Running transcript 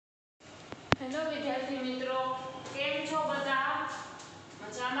Hello વિદ્યાર્થી મિત્રો, કેમ છો બધા?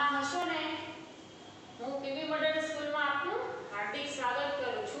 મજામાં હશો ને? હું પીવી મોડેલ સ્કૂલમાં આપનું હાર્દિક સ્વાગત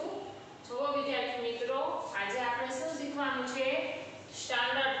કરું છું. જો વિદ્યાર્થી મિત્રો, આજે આપણે શું શીખવાનું છે?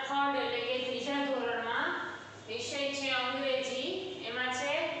 સ્ટાન્ડર્ડ 3 એટલે કે ત્રીજા ધોરણમાં વિષય છે અંગ્રેજી. એમાં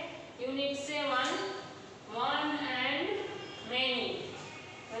છે યુનિટ 7 વન એન્ડ મેની.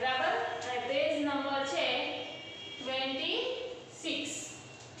 બરાબર? અને પેજ નંબર છે 26.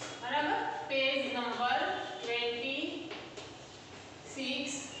 બરાબર, પેજ નંબર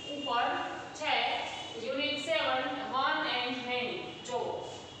 26 ઉપર છે યુનિટ 7 વન એન્ડ મેની. જો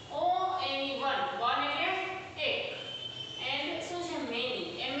ઓ એની વન, વન એટલે એક, એન્ડ શું છે many,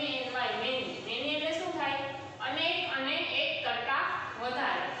 M A N Y many. Many એટલે શું થાય? અનેક અને એક કરતા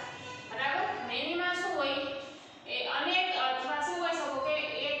વધારે. બરાબર, મેનીમાં શું હોય? એ અનેક અથવા શું હોય શકો કે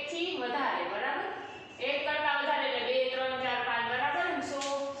એક થી વધારે. બરાબર, એક કરતા વધારે એટલે 2 3 4 5. બરાબર, 100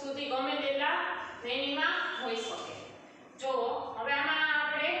 સુધી ગમે તેટલા મેનીમાં હોઈ શકે. જો હવે આમાં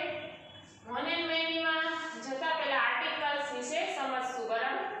આપણે વન એન્ડ મેનીમાં જતા પહેલા આર્ટિકલ્સ વિશે સમજશું.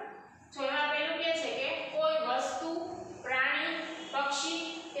 બરાબર, જો એમાં પહેલું કહે છે કે કોઈ વસ્તુ, પ્રાણી, પક્ષી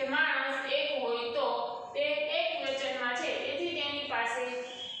કે માણસ એક હોય તો તે એક વચનમાં છે, તેથી તેની પાસે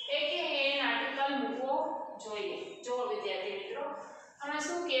એક કે એન આર્ટિકલ મૂકવો જોઈએ. જો વિદ્યાર્થી મિત્રો, આમાં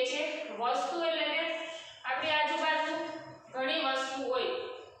શું કહે છે? વસ્તુ એટલે કે આપણી આજુબાજુ ઘણી વસ્તુ હોય.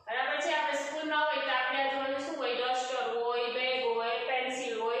 બરાબર છે, આપણે સ્કૂલમાં હોય તો આપણે આજુબાજુ શું હોય? ડસ્ટર હોય, બેગ હોય,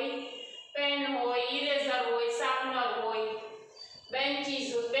 પેન્સિલ હોય, પેન હોય, ઇરેઝર હોય, શાર્પનર હોય, બેન્ચ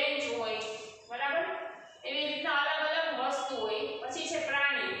હોય. બરાબર, એવી રીતના અલગ અલગ વસ્તુ હોય. પછી છે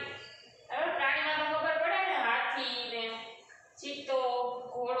પ્રાણી. બરાબર, પ્રાણીમાં તો ખબર પડે ને, હાથી ને ચિત્તો,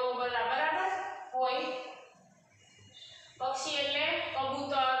 ઘોડો બધા. બરાબર હોય. પક્ષી એટલે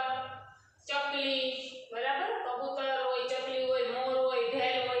કબૂતર, ચકલી. બરાબર, કબૂતર હોય, ચકલી હોય, મોર હોય,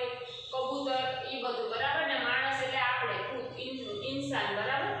 ઢેલ હોય, કબૂતર, ઈ બધું. બરાબર, ને માણસ એટલે આપણે ખુદ, ઇન્સાન.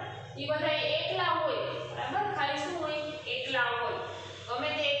 બરાબર, ઈ બધા એકલા હોય. બરાબર, ખાલી શું હોય? એકલા હોય. ગમે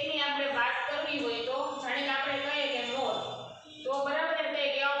તે એકની આપણે વાત કરવી હોય તો જાણે કે આપણે કહીએ કે મોર, તો બરાબર એટલે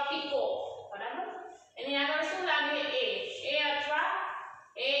કે પીકો. બરાબર, એની આગળ શું લાગે? એ અથવા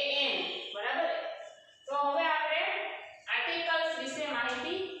એન. બરાબર, તો હવે આપણે આર્ટિકલ્સ વિશે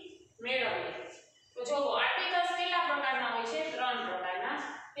માહિતી મેળવીએ. તો જો આર્ટિકલ્સ કેટલા પ્રકારના હોય છે? 3 પ્રકારના: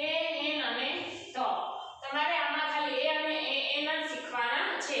 એ, એન અને ધ. તમારે આમાં ખાલી એ અને એન જ શીખવાના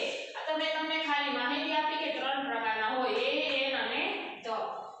છે. આ તો મેં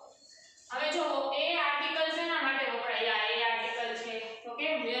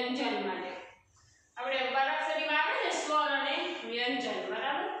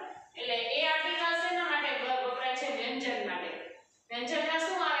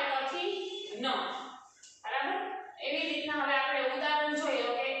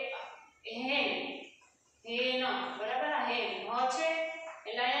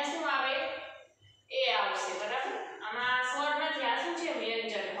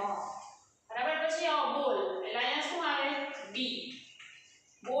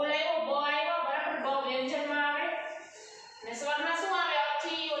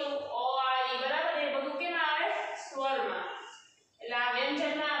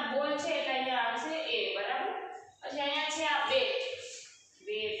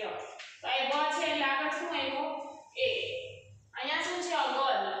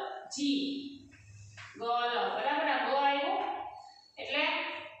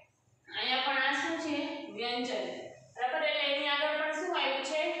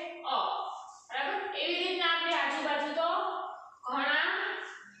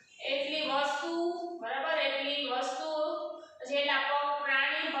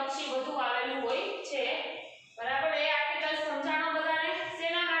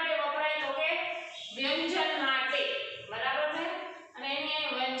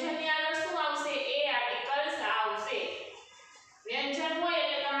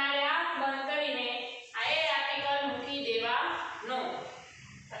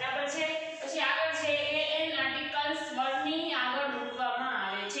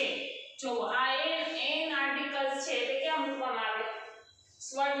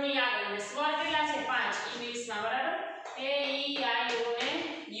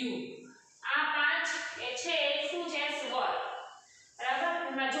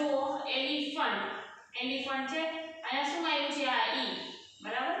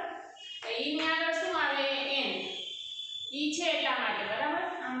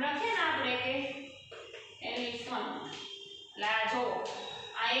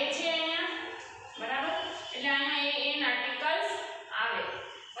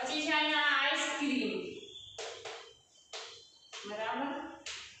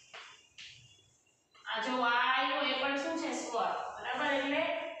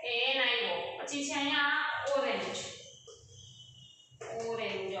પછી છે અહીંયા ઓરેન્જ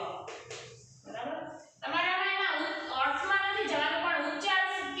ઓરેન્જ બરાબર તમારે આમાં એના અર્થમાં નથી જવાનું પણ ઉચ્ચાર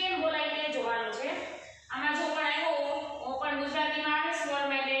કેમ બોલાય તે જોવાનું છે આમાં જો પણ આવ્યો ઓ પણ ગુજરાતીમાં આવે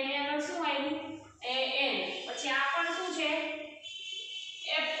સ્વરમાં એટલે એની આગળ શું આવ્યું એ એન પછી આ પણ શું છે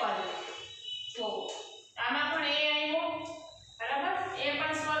એપલ જો આમાં પણ એ આવ્યો બરાબર એ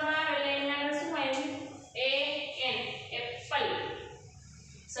પણ સ્વરમાં આવે એટલે એની આગળ શું આવ્યું એ એન એપલ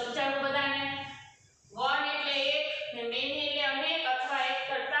સમજાયું બધાને વન એટલે એક ને મેની એટલે અનેક અથવા એક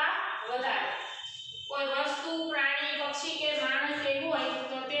કરતા વધારે કોઈ વસ્તુ પ્રાણી પક્ષી કે માણસ એવું હોય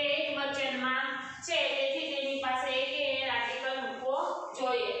તો તે એક વચનમાં છે તેથી તેની પાસે એક એન આર્ટિકલ મૂકવો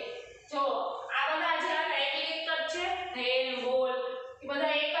જોઈએ જો આ બધા જે હતા એક જ છે રેન બોલ એ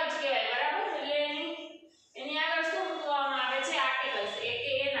બધા એક જ કહેવાય બરાબર એટલે એની આગળ શું મૂકવામાં આવે છે આર્ટિકલ્સ એક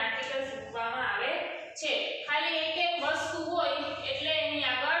એન આર્ટિકલ્સ મૂકવામાં આવે છે ખાલી એક એક વસ્તુ હોય એટલે એની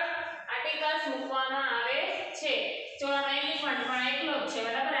આગળ આર્ટિકલ્સ મૂકવામાં આવે છે જો આ એલિફન્ટ પણ એકલો જ છે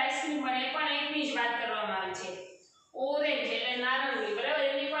બરાબર આઈસ્ક્રીમ પણ એ પણ એકની જ વાત કરવામાં આવી છે ઓરેન્જ એટલે નારંગી બરાબર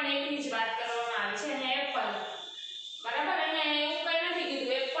એની પણ એકની જ વાત કરવામાં આવી છે અને એપલ બરાબર અહીંયા એવું કંઈ નથી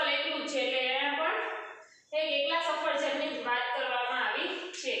કીધું એપલ એકલું જ છે એટલે એને પણ એક એકલા સફરજનની જ વાત કરવામાં આવી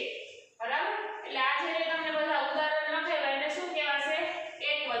છે બરાબર એટલે આ જે તમને બધા ઉદાહરણ લખાવ્યા એને શું કહેવાશે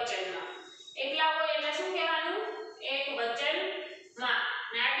એક વચનમાં એકલા હોય એટલે શું કહેવાનું એક વચનમાં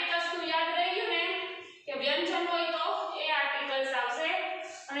ને આર્ટિકલ્સ નું યાદ રહી ગયું ને કે વ્યંજન હોય તો એ આર્ટિકલ્સ આવશે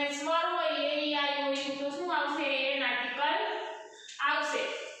અને સ્વર હોય એ ઈ આઈ ઓ યુ તો શું આવશે એન આર્ટિકલ આવશે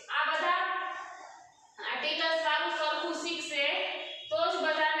આ બધા આર્ટિકલ સારું સરખું શીખશે તો જ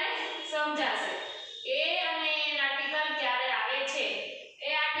બધાને સમજાશે એ અને એન આર્ટિકલ ક્યારે આવે છે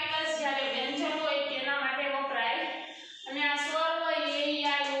એ આર્ટિકલ્સ જ્યારે વ્યંજન હોય તેના માટે વપરાય અને આ સ્વર હોય એ ઈ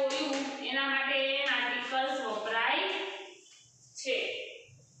આઈ ઓ યુ એના માટે એન આર્ટિકલ્સ વપરાય છે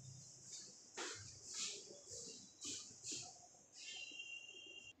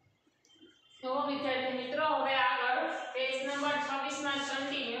તો વિદ્યાર્થી મિત્રો હવે આગળ પેજ નંબર 26 માં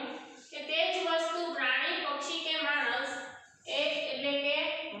કન્ટિન્યુ કે તે જ વસ્તુ પ્રાણી પક્ષી કે માણસ એક એટલે કે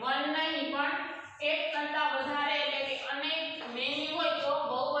વન નહીં પણ એક કરતા વધારે એટલે કે અનેક મેની હોય તો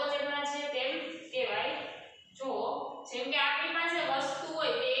બહુવચનમાં છે તેમ કહેવાય જો જેમ કે આપણી પાસે વસ્તુ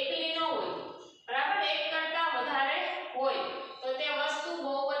હોય તે એકલી ન હોય બરાબર એક કરતા વધારે હોય તો તે વસ્તુ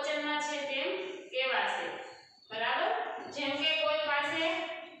બહુવચનમાં છે તેમ કહેવાશે બરાબર જેમ કે કોઈ પાસે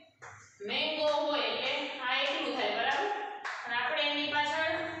મેંગો હોય એટલે આ એકલું થાય બરાબર અને આપણે એની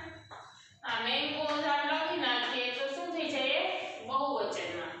પાછળ આ મેંગો લખી નાખીએ તો શું થઈ જાય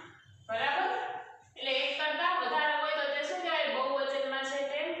બહુવચનમાં બરાબર એટલે એક કરતા વધારે હોય તો તે શું કહેવાય બહુવચનમાં છે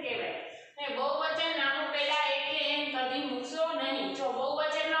તેમ કહેવાય ને બહુવચન નામો પહેલા એક કે એન કદી મૂકશો નહીં જો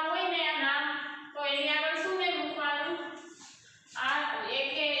બહુવચનમાં હોય ને આ નામ તો એની આગળ શું નહીં મૂકવાનું આ એક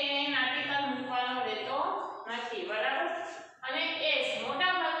કે એન આર્ટિકલ મૂકવાનો રહેતો નથી બરાબર અને એસ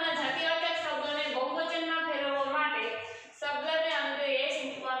મોટા ભાગના જાતિવાચક શબ્દોને બહુવચનમાં ફેરવવા માટે શબ્દને અંતે એસ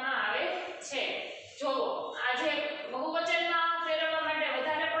મૂકવામાં આવે છે જો આજે બહુવચનમાં ફેરવવા માટે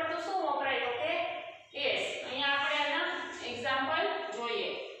વધારે પડતું શું વપરાય તો કે એસ અહીંયા આપણે આના એક્ઝામ્પલ જોઈએ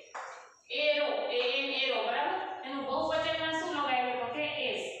એરો એન એરો બરાબર એનું બહુવચનમાં શું લગાવ્યું તો કે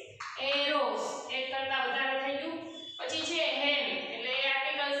એસ એરોસ એક કરતા વધારે થઈ ગયું પછી છે હેન એટલે એ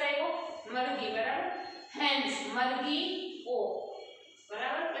આર્ટિકલ્સ આવ્યો મરઘી બરાબર હેન્સ મરઘી ઓ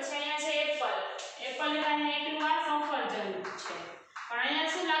બરાબર પછી અહીંયા છે એપલ એપલ એટલે અહીંયા એકલું આ સફરજન છે પણ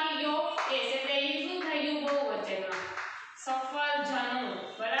અહીંયા શું લાગી ગયો એસ એટલે એ શું થઈ ગયું બહુવચનમાં સફરજનો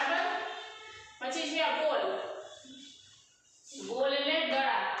બરાબર પછી છે આ બોલ બોલ એટલે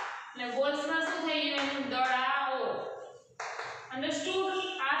દડા અને બોલ્સમાં શું થઈ ગયું એનું દડાઓ અન્ડરસ્ટુડ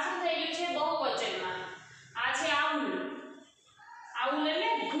આ શું થઈ ગયું છે બહુવચનમાં આ છે આઉલ આઉલ એટલે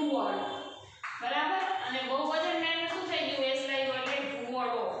ઘુવડ બરાબર અને બહુવચનમાં એનું શું થઈ ગયું એસ લાગ્યો એટલે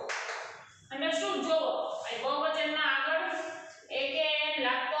ઘુવડો અન્ડરસ્ટુડ જો આ બહુવચનમાં આગળ એક એન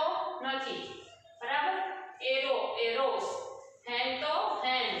લાગતો નથી બરાબર એરો એરોસ હેન તો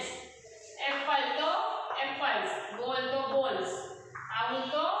હેન્સ એપલ તો એપલ્સ બોલ તો બોલ્સ આઉલ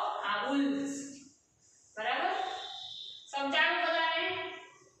તો આઉલ્સ બરાબર સમજાણું બધાને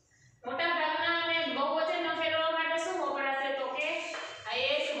મોટા ભાગના અને બહુવચનમાં ફેરવવા માટે શું વપરાશે તો કે આ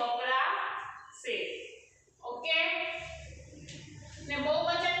એસ વપરાશે ઓકે ને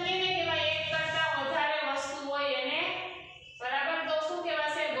બહુવચન કેને કહેવાય એક કરતા વધારે વસ્તુ હોય એને બરાબર તો શું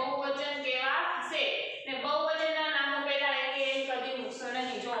કહેવાશે બહુવચન કહેવાશે ને બહુવચનના નામો પહેલા એક એન કદી મૂકશો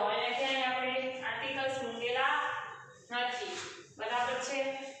નહીં જો અને ક્યાંય આપણે આર્ટિકલ્સ મૂકેલા નથી બરાબર છે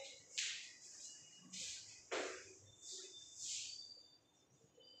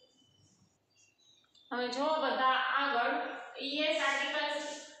હવે જો બધા આગળ es આર્ટિકલ્સ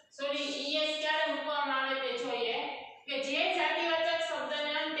સોરી es ક્યારે મૂકવામાં આવે તે જોઈએ કે જે જાતિવાચક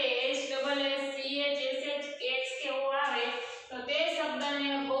શબ્દને અંતે s double s ch sh x કે o આવે તો તે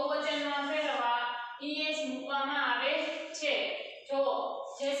શબ્દને બહુવચનમાં ફેરવવા es મૂકવામાં આવે છે. જો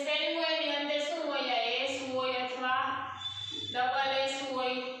જે સ્પેલિંગ હોય એની અંતે શું હોય s હોય અથવા ડબલ s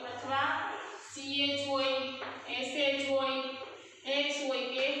હોય અથવા ch હોય sh હોય x હોય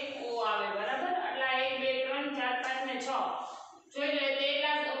કે o આવે બરાબર. આટલા 1 2 3 4 5 ને 6 જોઈ લે તે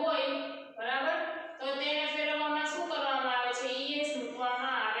એટલા હોય બરાબર. તો તેને ફેરવવામાં શું કરવામાં આવે છે es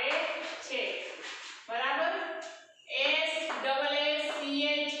મૂકવામાં આવે છે બરાબર. s double s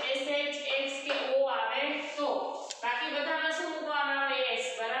ch sh x કે o આવે તો બાકી બધામાં શું મૂકવામાં આવે s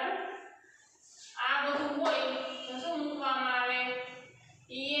બરાબર. આ બધું હોય તો શું મૂકવામાં આવે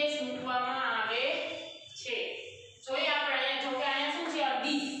es મૂકવામાં આવે છે. જોઈએ આપણે અહીંયા જો કે અહીંયા શું છે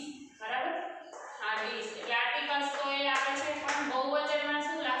ડીશ બરાબર. આ ડીશ એટલે આર્ટિકલ્સ તો એ આવે છે પણ બહુવચનમાં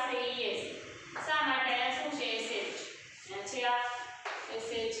શું લાગશે es. શા માટે અહીંયા શું છે sh છે આ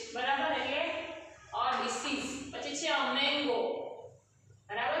sh બરાબર. એટલે a disease પછી છે a mango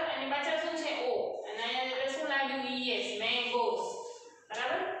બરાબર. એની પાછળ શું છે o અને અહીંયા એટલે શું લાગ્યું es mangoes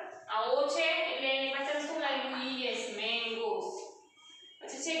બરાબર. આ o છે એટલે એની પાછળ શું લાગ્યું es mangoes.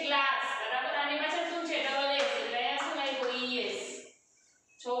 પછી છે ગ્લાસ બરાબર. આની પાછળ શું છે ડબલ s એટલે અહીંયા શું લાગ્યું es.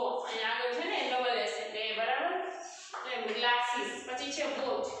 જો અહીંયા આગળ છે ને ડબલ s એટલે બરાબર એટલે ગ્લાસીસ. પછી છે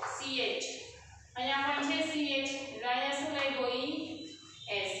વોચ ch અહીંયા પણ છે ch એટલે અહીંયા શું લાગ્યું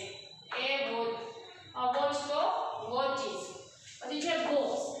es એ વોચ વોચ તો વોચીસ. પછી છે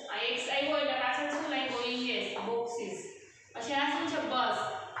બોક્સ આ x આવ્યો એટલે પાછળ શું લાગ્યું es બોક્સીસ. પછી આ શું છે બસ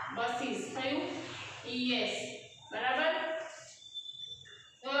બસીસ થયું es બરાબર.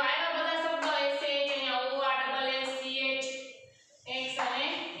 તો આવા બધા શબ્દો sh અહીંયા o આ ડબલ s ch x અને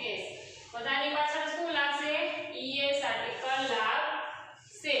s બધાની પાછળ શું લાગશે es આર્ટિકલ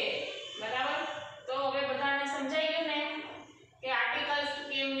લાગશે બરાબર. તો હવે બધાને સમજાઈ ગયું ને કે આર્ટિકલ્સ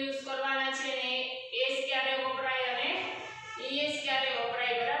કેમ યુઝ કરવાના છે ને s ક્યારે વપરાય અને es ક્યારે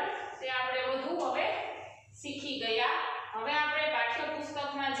વપરાય બરાબર. તે આપણે બધું હવે શીખી ગયા. હવે આપણે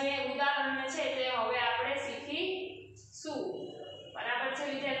પાઠ્યપુસ્તકમાં જે ઉદાહરણ છે તે હવે આપણે શીખીશું બરાબર છે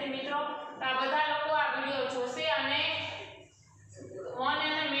વિદ્યાર્થી મિત્રો. તો આ બધા લોકો આ વિડિયો જોશે અને વન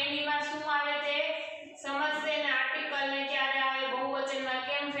અને મેનીમાં શું આવે તે સમજશે ને આર્ટિકલ ને ક્યારે આવે બહુવચનમાં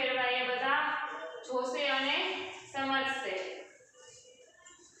કેમ ફેરવાય એ બધા જોશે